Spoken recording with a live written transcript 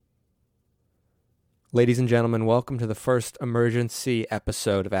Ladies and gentlemen, welcome to the first emergency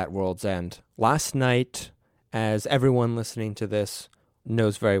episode of At World's End. Last night, as everyone listening to this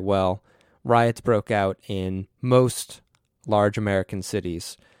knows very well, riots broke out in most large American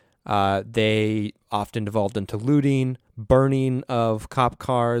cities. They often devolved into looting, burning of cop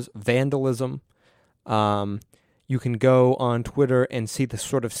cars, vandalism. You can go on Twitter and see the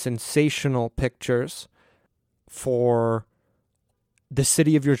sort of sensational pictures for the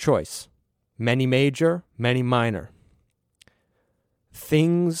city of your choice. Many major, many minor.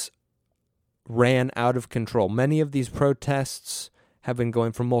 Things ran out of control. Many of these protests have been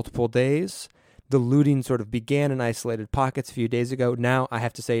going for multiple days. The looting sort of began in isolated pockets a few days ago. Now, I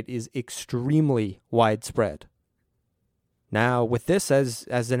have to say, it is extremely widespread. Now, with this,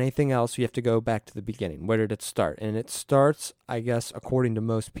 as in anything else, you have to go back to the beginning. Where did it start? And it starts, I guess, according to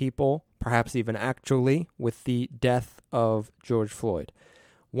most people, perhaps even actually, with the death of George Floyd.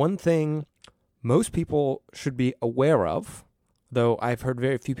 One thing most people should be aware of, though I've heard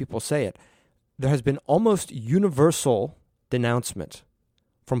very few people say it, there has been almost universal denouncement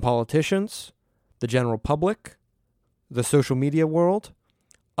from politicians, the general public, the social media world,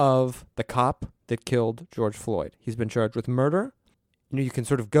 of the cop that killed George Floyd. He's been charged with murder. You can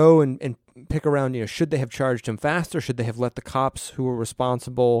sort of go and pick around, should they have charged him faster? Should they have let the cops who were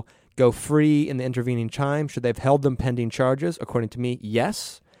responsible go free in the intervening time? Should they have held them pending charges? According to me,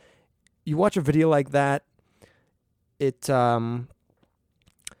 yes. You watch a video like that, it's a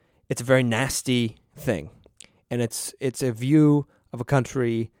very nasty thing. And it's a view of a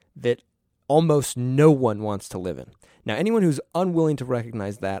country that almost no one wants to live in. Now, anyone who's unwilling to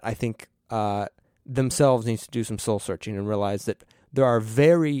recognize that, I think themselves needs to do some soul searching and realize that there are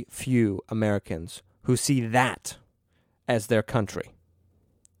very few Americans who see that as their country.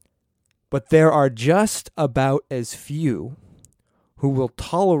 But there are just about as few who will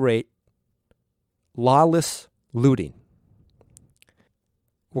tolerate lawless looting.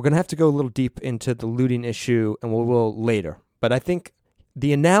 We're going to have to go a little deep into the looting issue, and we will later. But I think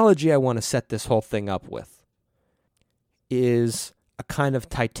the analogy I want to set this whole thing up with is a kind of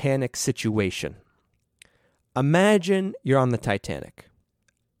Titanic situation. Imagine you're on the Titanic.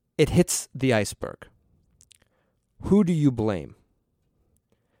 It hits the iceberg. Who do you blame?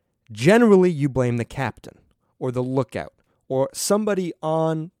 Generally, you blame the captain or the lookout or somebody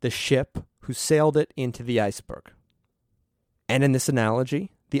on the ship who sailed it into the iceberg. And in this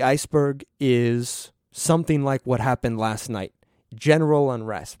analogy, the iceberg is something like what happened last night. General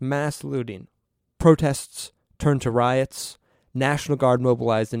unrest, mass looting, protests turned to riots, National Guard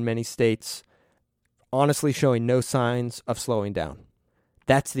mobilized in many states, honestly showing no signs of slowing down.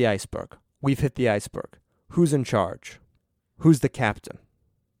 That's the iceberg. We've hit the iceberg. Who's in charge? Who's the captain?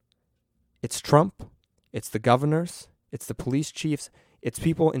 It's Trump. It's the governors. It's the police chiefs. It's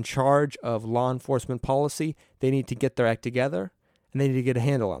people in charge of law enforcement policy. They need to get their act together, and they need to get a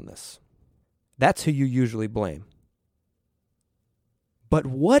handle on this. That's who you usually blame. But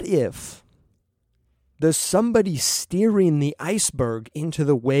what if there's somebody steering the iceberg into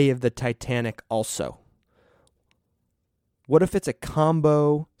the way of the Titanic also? What if it's a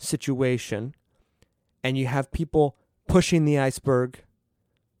combo situation, and you have people pushing the iceberg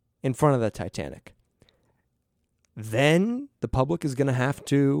in front of the Titanic? Then the public is going to have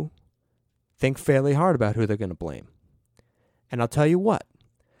to think fairly hard about who they're going to blame. And I'll tell you what,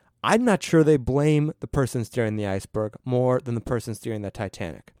 I'm not sure they blame the person steering the iceberg more than the person steering the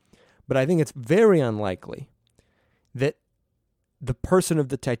Titanic. But I think it's very unlikely that the person of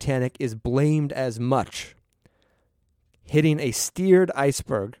the Titanic is blamed as much hitting a steered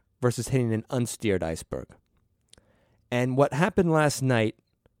iceberg versus hitting an unsteered iceberg. And what happened last night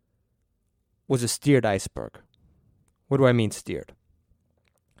was a steered iceberg. What do I mean steered?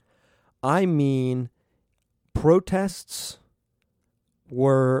 I mean protests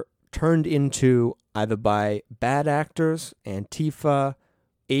were turned into either by bad actors, Antifa,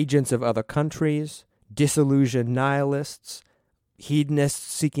 agents of other countries, disillusioned nihilists,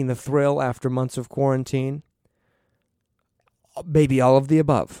 hedonists seeking the thrill after months of quarantine. Maybe all of the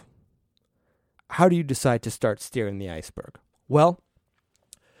above. How do you decide to start steering the iceberg? Well,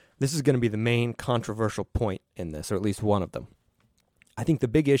 this is going to be the main controversial point in this, or at least one of them. I think the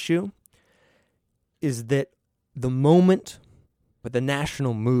big issue is that the moment, but the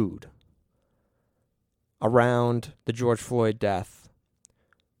national mood around the George Floyd death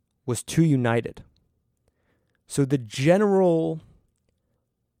was too united. So the general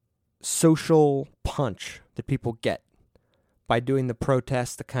social punch that people get by doing the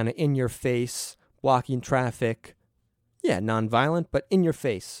protest, the kind of in-your-face, blocking traffic, nonviolent, but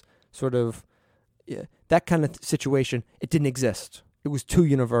in-your-face, sort of, that kind of situation, it didn't exist. It was too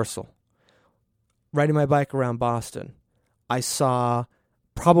universal. riding my bike around Boston, I saw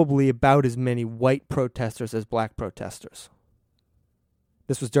probably about as many white protesters as black protesters.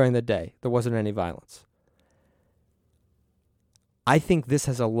 This was during the day. There wasn't any violence. I think this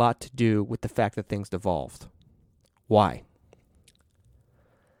has a lot to do with the fact that things devolved. Why?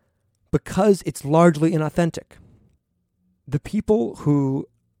 Because it's largely inauthentic. The people who,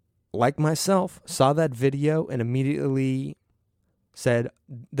 like myself, saw that video and immediately said,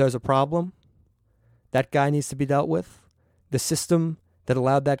 there's a problem, that guy needs to be dealt with, the system that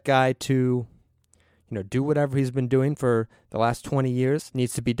allowed that guy to, do whatever he's been doing for the last 20 years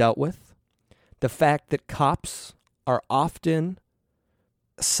needs to be dealt with. The fact that cops are often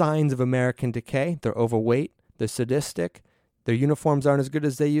signs of American decay. They're overweight, they're sadistic, their uniforms aren't as good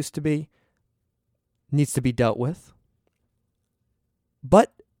as they used to be, needs to be dealt with.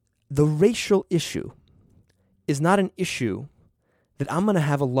 But the racial issue is not an issue that I'm going to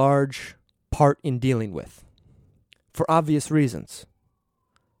have a large part in dealing with, for obvious reasons.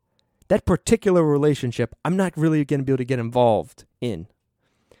 That particular relationship, I'm not really going to be able to get involved in.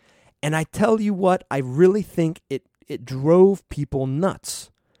 And I tell you what, I really think it drove people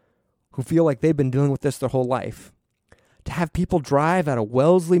nuts who feel like they've been dealing with this their whole life. To have people drive out of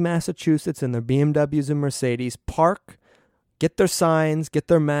Wellesley, Massachusetts in their BMWs and Mercedes, park, get their signs, get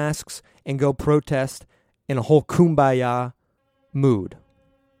their masks, and go protest in a whole kumbaya mood.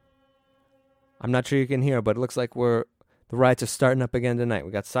 I'm not sure you can hear, but it looks like the riots are starting up again tonight.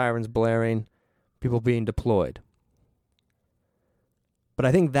 We got sirens blaring, people being deployed. But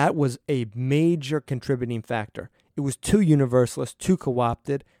I think that was a major contributing factor. It was too universalist, too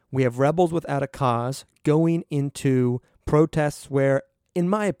co-opted. We have rebels without a cause going into protests where, in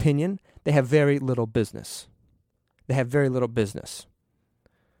my opinion, they have very little business. They have very little business.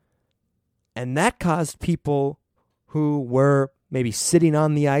 And that caused people who were maybe sitting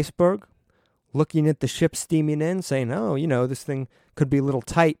on the iceberg, looking at the ship steaming in, saying, this thing could be a little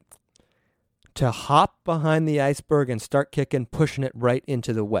tight, to hop behind the iceberg and start kicking, pushing it right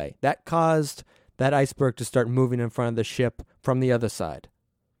into the way. That caused that iceberg to start moving in front of the ship from the other side.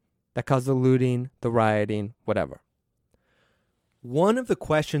 That caused the looting, the rioting, whatever. One of the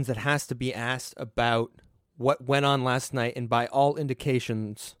questions that has to be asked about what went on last night, and by all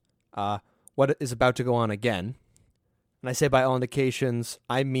indications, what is about to go on again, and I say by all indications,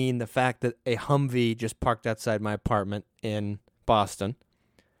 I mean the fact that a Humvee just parked outside my apartment in Boston.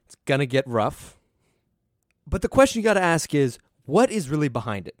 It's going to get rough. But the question you got to ask is, what is really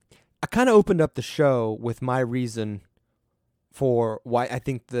behind it? I kind of opened up the show with my reason for why I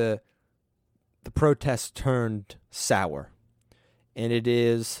think the protests turned sour. And it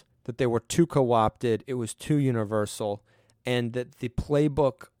is that they were too co-opted, it was too universal, and that the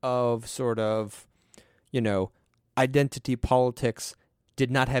playbook of sort of, identity politics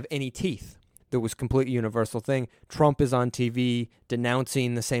did not have any teeth. There was completely universal thing. Trump is on TV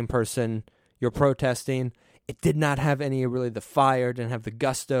denouncing the same person you're protesting. It did not have any really the fire, didn't have the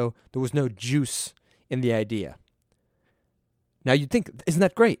gusto. There was no juice in the idea. Now you'd think, isn't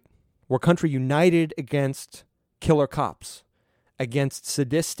that great? We're a country united against killer cops, against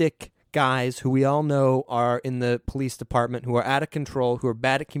sadistic guys who we all know are in the police department, who are out of control, who are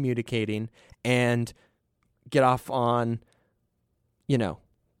bad at communicating, and get off on,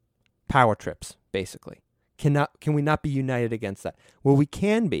 power trips, basically. Can we not be united against that? Well, we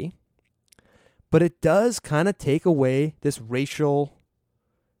can be, but it does kind of take away this racial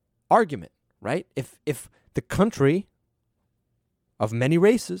argument, right? If the country of many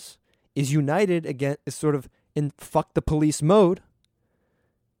races is united against, is sort of in fuck the police mode,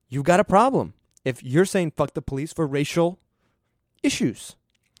 you've got a problem. If you're saying fuck the police for racial issues,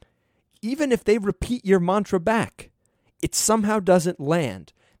 even if they repeat your mantra back, it somehow doesn't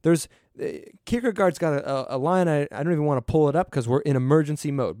land. There's Kierkegaard's got a line, I don't even want to pull it up because we're in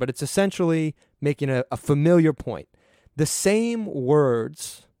emergency mode, but it's essentially making a familiar point. The same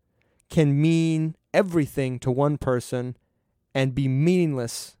words can mean everything to one person and be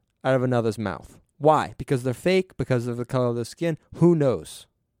meaningless out of another's mouth. Why? Because they're fake, because of the color of their skin, who knows?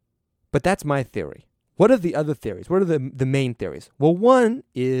 But that's my theory. What are the other theories? What are the main theories? Well, one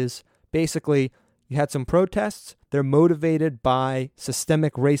is basically you had some protests. They're motivated by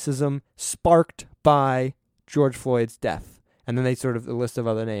systemic racism sparked by George Floyd's death. And then they sort of a list of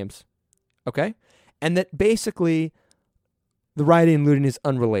other names. Okay? And that basically the rioting and looting is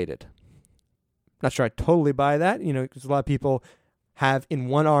unrelated. Not sure I totally buy that, because a lot of people have in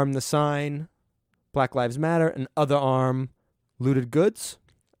one arm the sign Black Lives Matter, and other arm looted goods.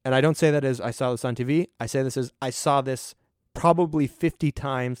 And I don't say that as I saw this on TV. I say this as I saw this probably 50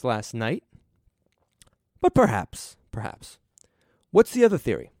 times last night. But perhaps. What's the other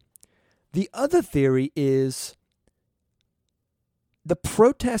theory? The other theory is the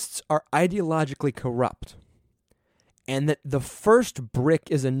protests are ideologically corrupt, and that the first brick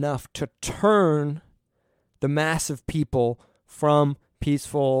is enough to turn the mass of people from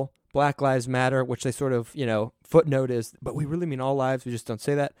peaceful Black Lives Matter, which they sort of, footnote is, but we really mean all lives, we just don't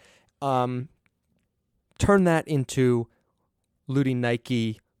say that, turn that into looting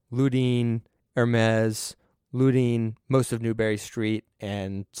Nike, looting Hermes, looting most of Newberry Street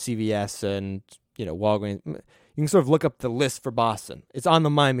and CVS and, Walgreens. You can sort of look up the list for Boston. It's on the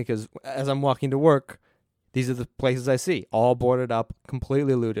mind because as I'm walking to work, these are the places I see, all boarded up,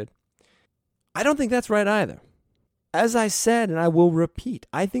 completely looted. I don't think that's right either. As I said, and I will repeat,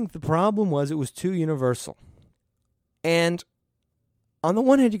 I think the problem was it was too universal. And on the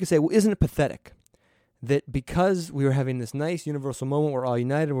one hand, you could say, well, isn't it pathetic that because we were having this nice universal moment, we're all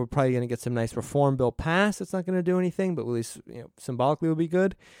united, we're probably going to get some nice reform bill passed. It's not going to do anything, but at least symbolically will be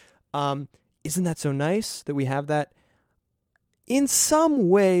good. Isn't that so nice that we have that? In some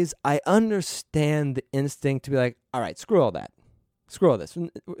ways, I understand the instinct to be like, all right, screw all that. Screw all this.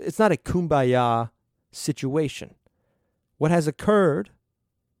 It's not a kumbaya situation. What has occurred,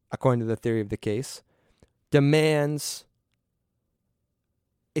 according to the theory of the case, demands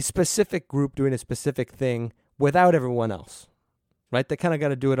a specific group doing a specific thing without everyone else, right? They kind of got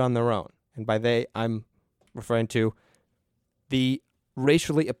to do it on their own. And by they, I'm referring to the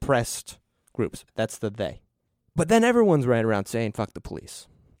racially oppressed groups. That's the they. But then everyone's running around saying, fuck the police.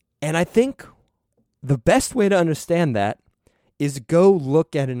 And I think the best way to understand that is go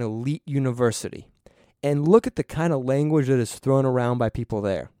look at an elite university and look at the kind of language that is thrown around by people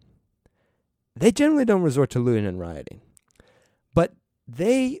there. They generally don't resort to looting and rioting, but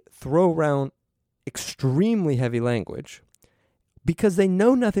they throw around extremely heavy language because they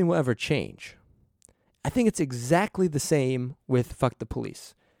know nothing will ever change. I think it's exactly the same with fuck the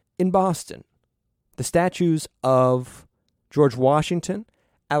police. In Boston, the statues of George Washington,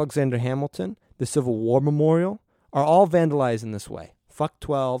 Alexander Hamilton, the Civil War Memorial are all vandalized in this way. Fuck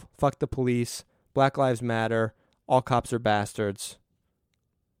 12, fuck the police, Black Lives Matter, all cops are bastards.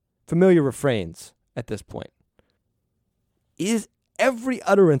 Familiar refrains at this point. Is every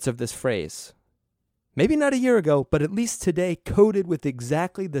utterance of this phrase, maybe not a year ago, but at least today, coded with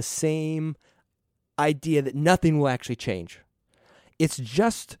exactly the same idea that nothing will actually change? It's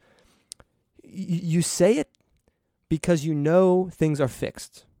just, you say it because you know things are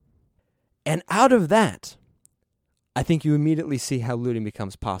fixed. And out of that, I think you immediately see how looting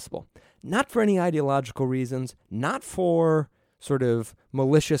becomes possible. Not for any ideological reasons, not for sort of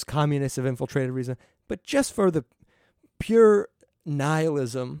malicious communists have infiltrated reason, but just for the pure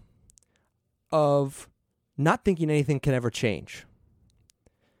nihilism of not thinking anything can ever change.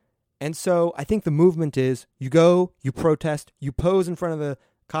 And so I think the movement is you go, you protest, you pose in front of the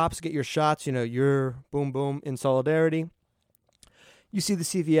cops, get your shots, you're boom, boom in solidarity. You see the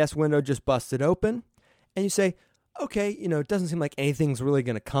CVS window just busted open, and you say, okay, it doesn't seem like anything's really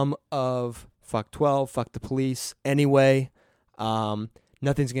going to come of fuck 12, fuck the police anyway.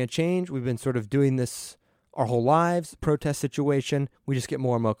 Nothing's going to change. We've been sort of doing this our whole lives, protest situation. We just get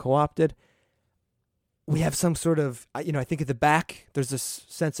more and more co-opted. We have some sort of, I think at the back, there's this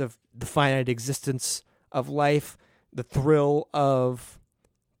sense of the finite existence of life, the thrill of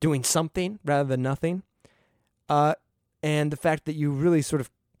doing something rather than nothing. And the fact that you really sort of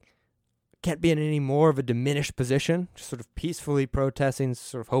can't be in any more of a diminished position, just sort of peacefully protesting,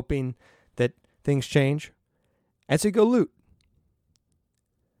 sort of hoping that things change. And so you go loot.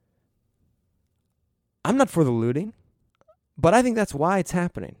 I'm not for the looting, but I think that's why it's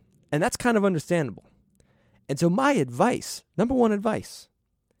happening. And that's kind of understandable. And so my advice, number one advice,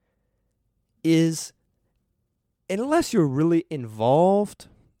 is unless you're really involved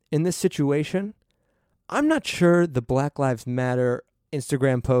in this situation, I'm not sure the Black Lives Matter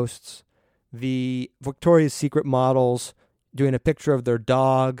Instagram posts, the Victoria's Secret models doing a picture of their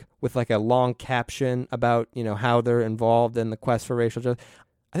dog with like a long caption about, how they're involved in the quest for racial justice,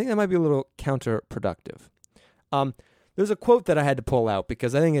 I think that might be a little counterproductive. There's a quote that I had to pull out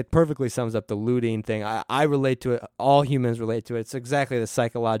because I think it perfectly sums up the looting thing. I relate to it. All humans relate to it. It's exactly the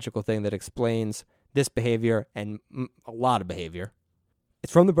psychological thing that explains this behavior and a lot of behavior.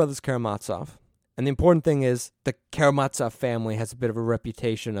 It's from the brothers Karamazov. And the important thing is the Karamazov family has a bit of a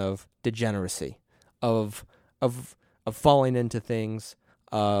reputation of degeneracy, of falling into things,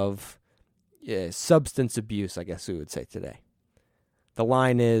 of substance abuse, I guess we would say today. The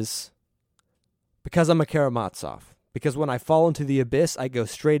line is, because I'm a Karamazov, because when I fall into the abyss, I go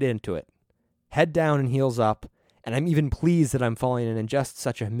straight into it, head down and heels up, and I'm even pleased that I'm falling in just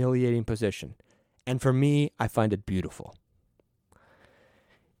such a humiliating position. And for me, I find it beautiful.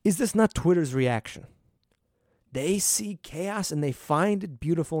 Is this not Twitter's reaction? They see chaos and they find it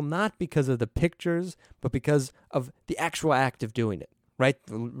beautiful, not because of the pictures, but because of the actual act of doing it, right?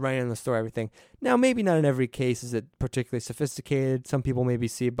 Writing in the store, everything. Now, maybe not in every case is it particularly sophisticated. Some people maybe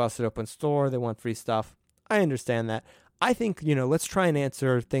see a busted open store. They want free stuff. I understand that. I think, let's try and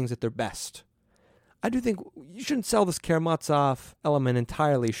answer things at their best. I do think you shouldn't sell this Karamazov element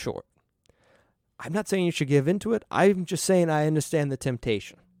entirely short. I'm not saying you should give into it. I'm just saying I understand the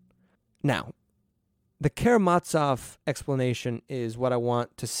temptation. Now, the Karamazov explanation is what I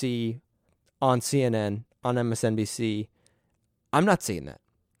want to see on CNN, on MSNBC. I'm not seeing that.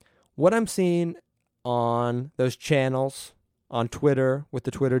 What I'm seeing on those channels, on Twitter, with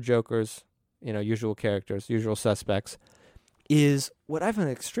the Twitter jokers, usual characters, usual suspects, is what I find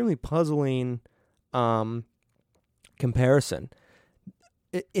an extremely puzzling comparison.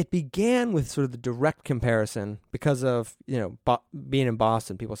 It began with sort of the direct comparison because of, being in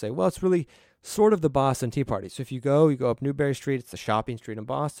Boston. People say, well, it's really sort of the Boston Tea Party. So if you go up Newbury Street, it's the shopping street in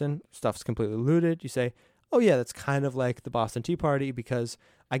Boston. Stuff's completely looted. You say, oh yeah, that's kind of like the Boston Tea Party because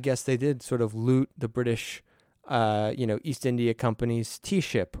I guess they did sort of loot the British, East India Company's tea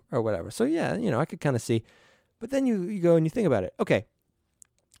ship or whatever. So yeah, I could kind of see. But then you go and you think about it. Okay,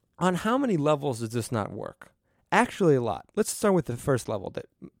 on how many levels does this not work? Actually, a lot. Let's start with the first level that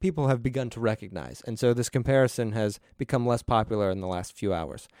people have begun to recognize. And so this comparison has become less popular in the last few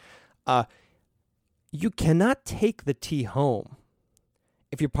hours. You cannot take the tea home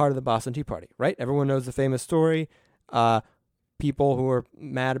if you're part of the Boston Tea Party, right? Everyone knows the famous story. People who are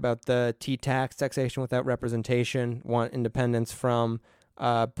mad about the tea tax, taxation without representation, want independence from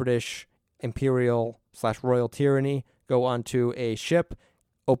British imperial/royal tyranny, go onto a ship,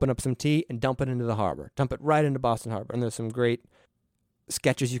 open up some tea, and dump it into the harbor. Dump it right into Boston Harbor. And there's some great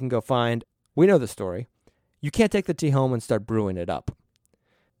sketches you can go find. We know the story. You can't take the tea home and start brewing it up.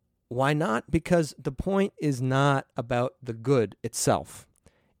 Why not? Because the point is not about the good itself.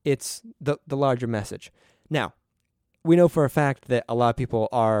 It's the larger message. Now, we know for a fact that a lot of people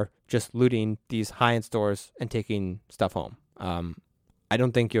are just looting these high-end stores and taking stuff home. I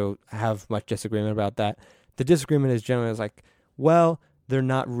don't think you'll have much disagreement about that. The disagreement is generally like, well, they're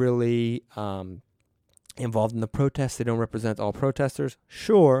not really involved in the protests. They don't represent all protesters.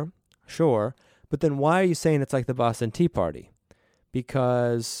 Sure. But then why are you saying it's like the Boston Tea Party?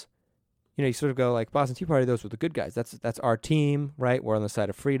 Because, you sort of go like, Boston Tea Party, those were the good guys. That's our team, right? We're on the side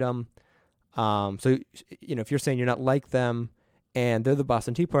of freedom. So, if you're saying you're not like them and they're the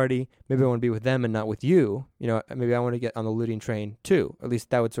Boston Tea Party, maybe I want to be with them and not with you. Maybe I want to get on the looting train too. At least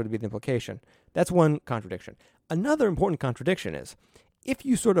that would sort of be the implication. That's one contradiction. Another important contradiction is if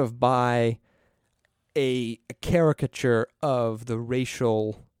you sort of buy a caricature of the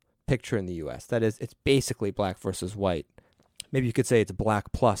racial picture in the U.S., that is, it's basically black versus white. Maybe you could say it's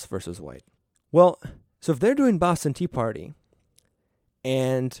black plus versus white. Well, so if they're doing Boston Tea Party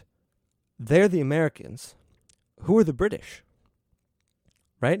and they're the Americans, who are the British?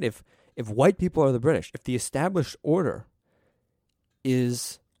 Right? If white people are the British, if the established order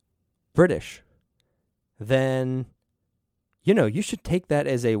is British, then, you should take that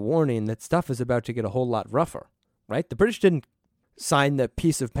as a warning that stuff is about to get a whole lot rougher, right? The British didn't sign the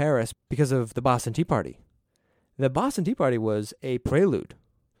Peace of Paris because of the Boston Tea Party. The Boston Tea Party was a prelude.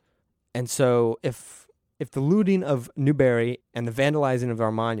 And so if the looting of Newbury and the vandalizing of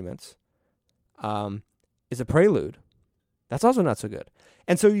our monuments is a prelude, that's also not so good.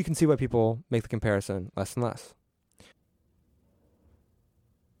 And so you can see why people make the comparison less and less.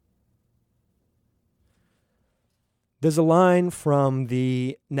 There's a line from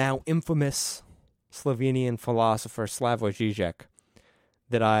the now infamous Slovenian philosopher Slavoj Žižek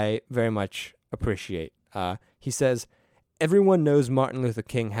that I very much appreciate. He says, everyone knows Martin Luther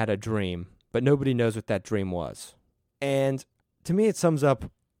King had a dream, but nobody knows what that dream was. And to me, it sums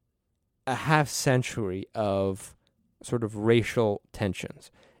up a half century of sort of racial tensions.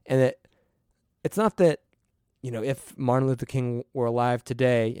 And that it's not that, if Martin Luther King were alive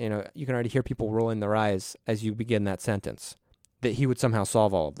today, you can already hear people rolling their eyes as you begin that sentence, that he would somehow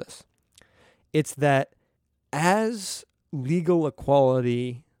solve all of this. It's that as legal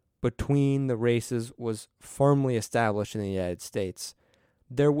equality between the races was firmly established in the United States,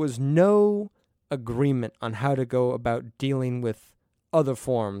 there was no agreement on how to go about dealing with other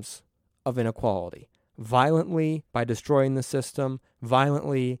forms of inequality. Violently, by destroying the system,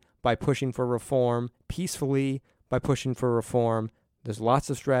 violently, by pushing for reform, peacefully, by pushing for reform. There's lots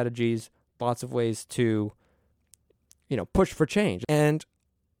of strategies, lots of ways to, push for change. And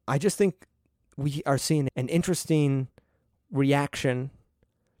I just think we are seeing an interesting reaction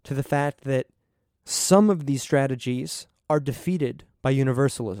to the fact that some of these strategies are defeated by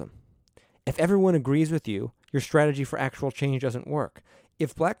universalism. If everyone agrees with you, your strategy for actual change doesn't work.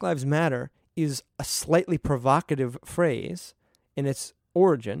 If Black Lives Matter is a slightly provocative phrase in its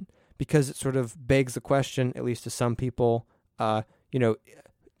origin, because it sort of begs the question, at least to some people,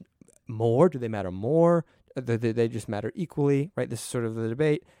 more? Do they matter more? Do they just matter equally? Right? This is sort of the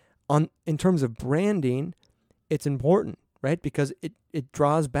debate. In terms of branding, it's important, right? Because it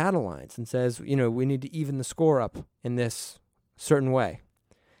draws battle lines and says, we need to even the score up in this certain way.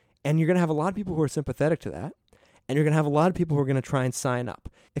 And you're going to have a lot of people who are sympathetic to that. And you're going to have a lot of people who are going to try and sign up.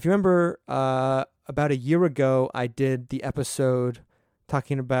 If you remember, about a year ago, I did the episode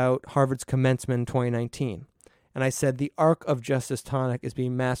talking about Harvard's commencement in 2019. And I said the Arc of Justice Tonic is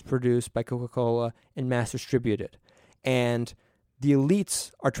being mass-produced by Coca-Cola and mass-distributed. And the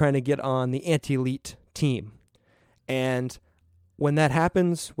elites are trying to get on the anti-elite team. And when that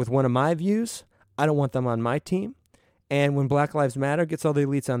happens with one of my views, I don't want them on my team. And when Black Lives Matter gets all the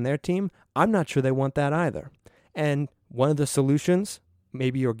elites on their team, I'm not sure they want that either. And one of the solutions,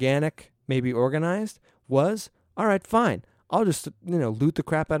 maybe organic, maybe organized, was, all right, fine. I'll just, loot the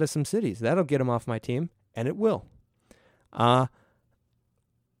crap out of some cities. That'll get them off my team, and it will.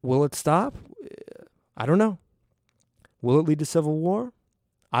 Will it stop? I don't know. Will it lead to civil war?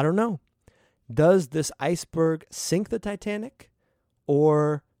 I don't know. Does this iceberg sink the Titanic?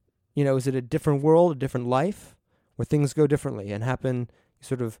 Or, is it a different world, a different life, where things go differently and happen,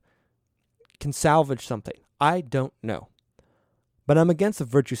 sort of can salvage something? I don't know. But I'm against the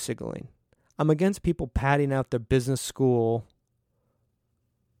virtue signaling. I'm against people padding out their business school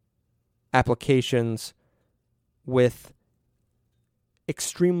applications with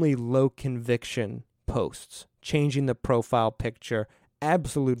extremely low conviction posts, changing the profile picture,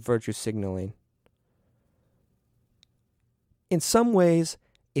 absolute virtue signaling. In some ways,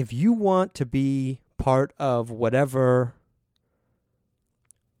 if you want to be part of whatever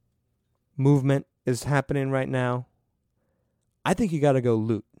movement is happening right now, I think you got to go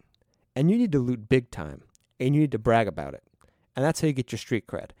loot. And you need to loot big time. And you need to brag about it. And that's how you get your street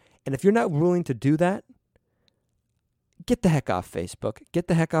cred. And if you're not willing to do that, get the heck off Facebook. Get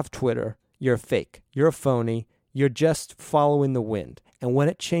the heck off Twitter. You're a fake. You're a phony. You're just following the wind. And when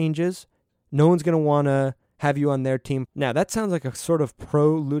it changes, no one's going to want to have you on their team. Now, that sounds like a sort of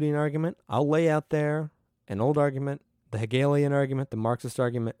pro-looting argument. I'll lay out there an old argument, the Hegelian argument, the Marxist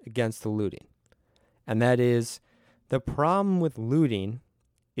argument against the looting. And that is, the problem with looting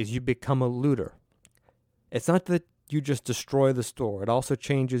is you become a looter. It's not that you just destroy the store. It also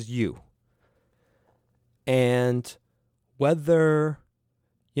changes you. And whether,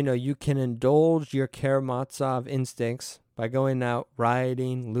 you can indulge your Karamazov instincts by going out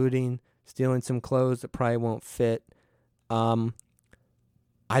rioting, looting, stealing some clothes that probably won't fit, I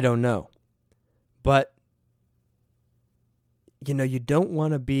don't know. But, you don't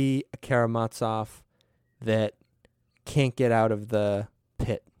want to be a Karamazov that can't get out of the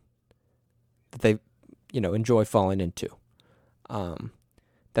pit that they, enjoy falling into.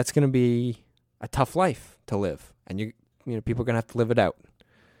 That's going to be a tough life to live, and people are going to have to live it out.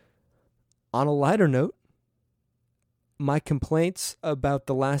 On a lighter note, my complaints about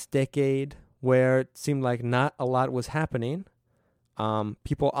the last decade, where it seemed like not a lot was happening,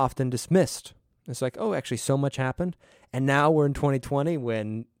 people often dismissed. It's like, oh, actually, so much happened, and now we're in 2020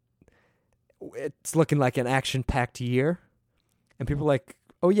 when it's looking like an action-packed year. And people are like,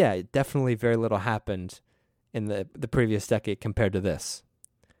 oh yeah, definitely very little happened in the previous decade compared to this.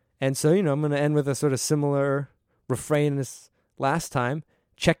 And so, I'm going to end with a sort of similar refrain as last time.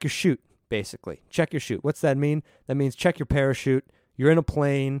 Check your chute, basically. Check your chute. What's that mean? That means check your parachute. You're in a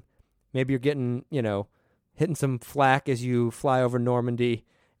plane. Maybe you're getting, hitting some flak as you fly over Normandy,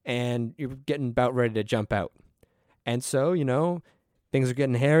 and you're getting about ready to jump out. And so, things are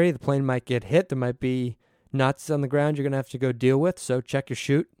getting hairy. The plane might get hit. There might be knots on the ground you're going to have to go deal with. So check your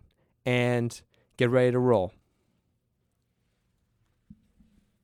chute and get ready to roll.